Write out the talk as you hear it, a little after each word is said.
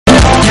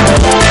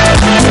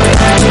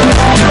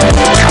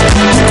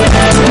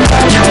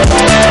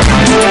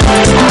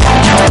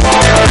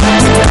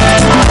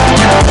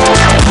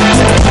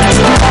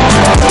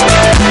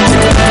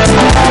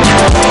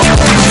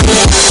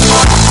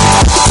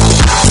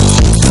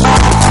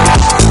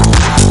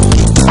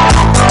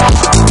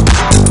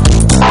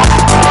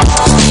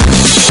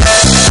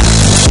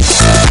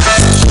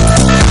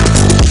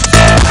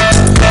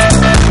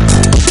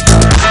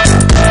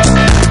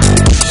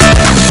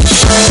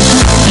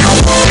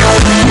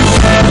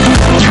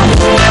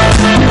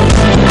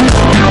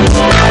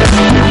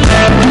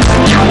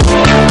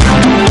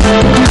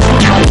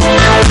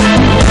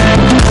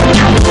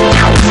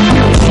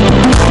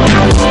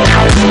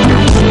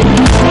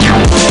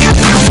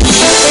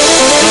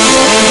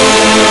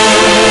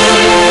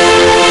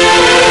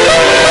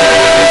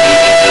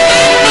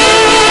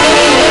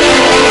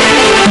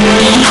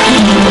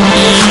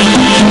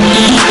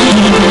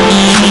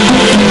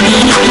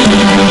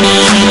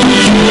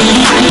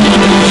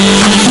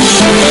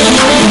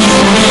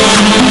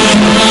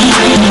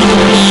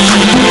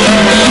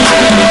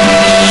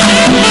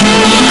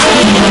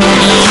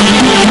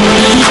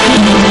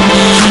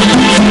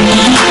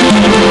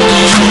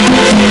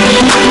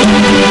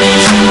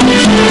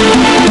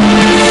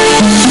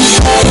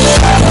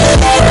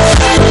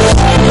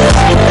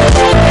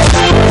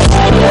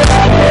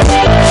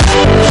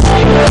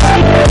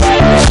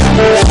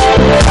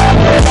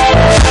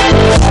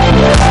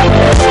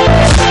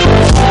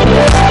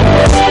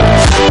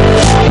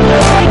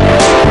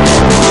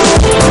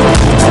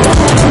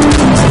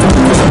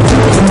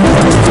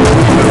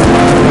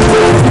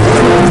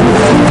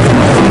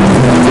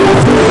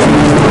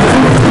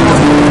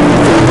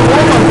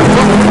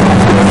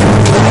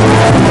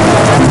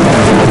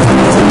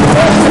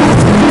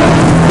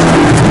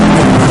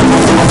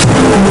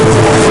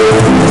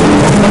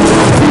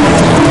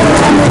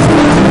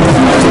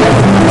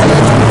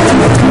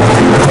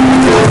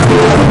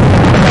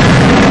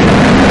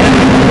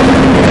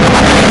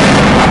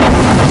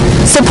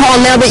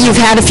now that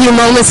you've had a few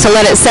moments to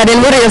let it set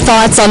in, what are your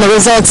thoughts on the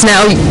results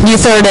now? You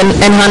third and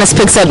Hannes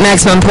picks up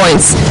maximum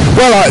points.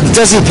 Well,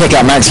 does he pick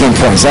up maximum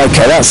points?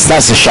 Okay, that's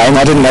a shame.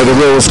 I didn't know the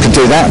rules could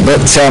do that, but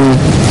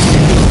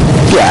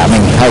yeah, I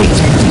mean, hey,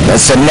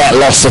 that's a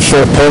net loss of 4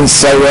 points,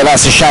 so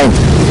that's a shame.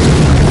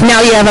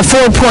 Now you have a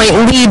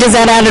 4-point lead. Does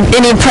that add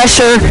any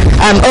pressure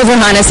over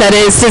Hannes, that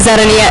is? Does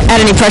that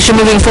add any pressure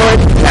moving forward?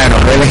 No,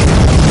 not really.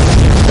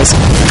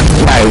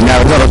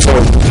 No, not at all.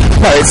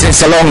 No, it's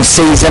a long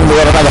season. We've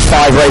got another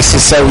 5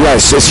 races, so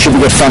yes, it should be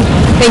good fun.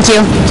 Thank you.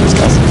 Cheers,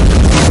 guys.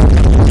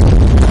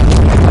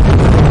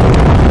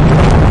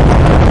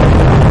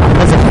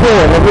 There's a 4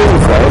 in the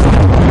rules, though, isn't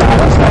there? No,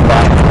 that's not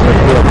bad.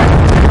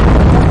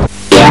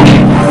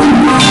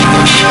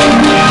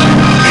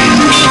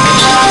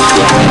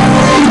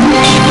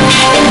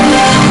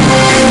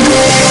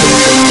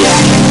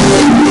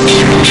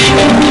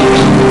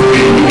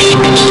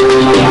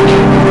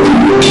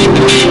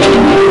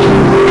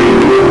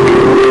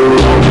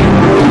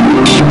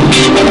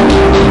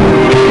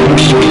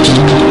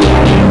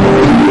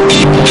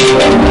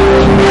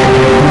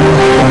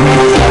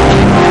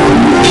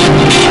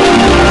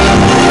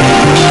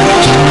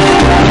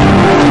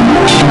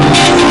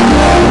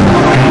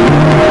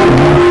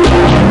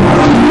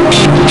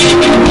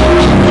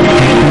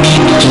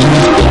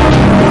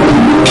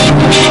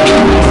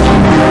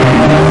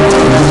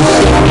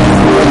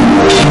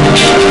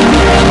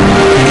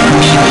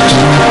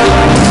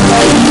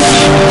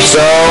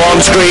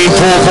 Screen,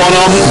 Paul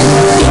Bonhomme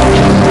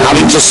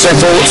having to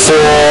settle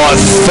for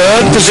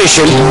 3rd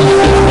position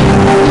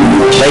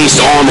based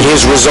on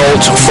his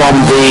result from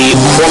the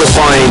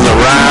qualifying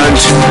round,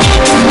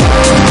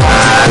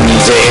 and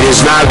it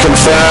is now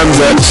confirmed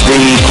that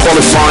the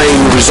qualifying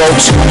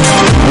result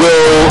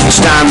will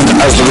stand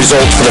as the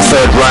result for the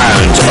 3rd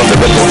round of the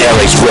Red Bull Air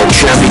Race World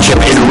Championship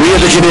in Rio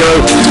de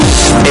Janeiro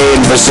in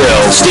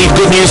Brazil. Steve,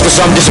 good news for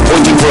some,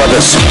 disappointing for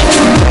others.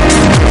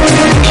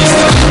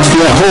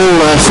 Yeah,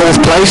 Hall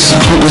 4th place.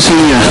 What does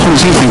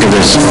he think of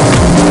this?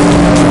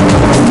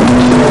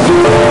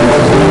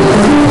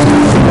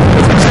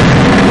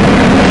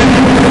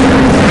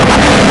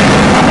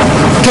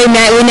 Okay,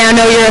 Matt, we now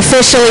know you're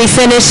officially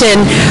finished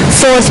in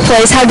 4th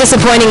place. How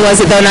disappointing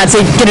was it, though, not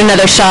to get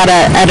another shot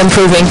at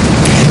improving?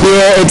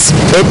 Yeah, it's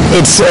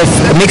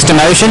mixed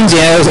emotions.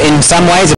 You know, in some ways.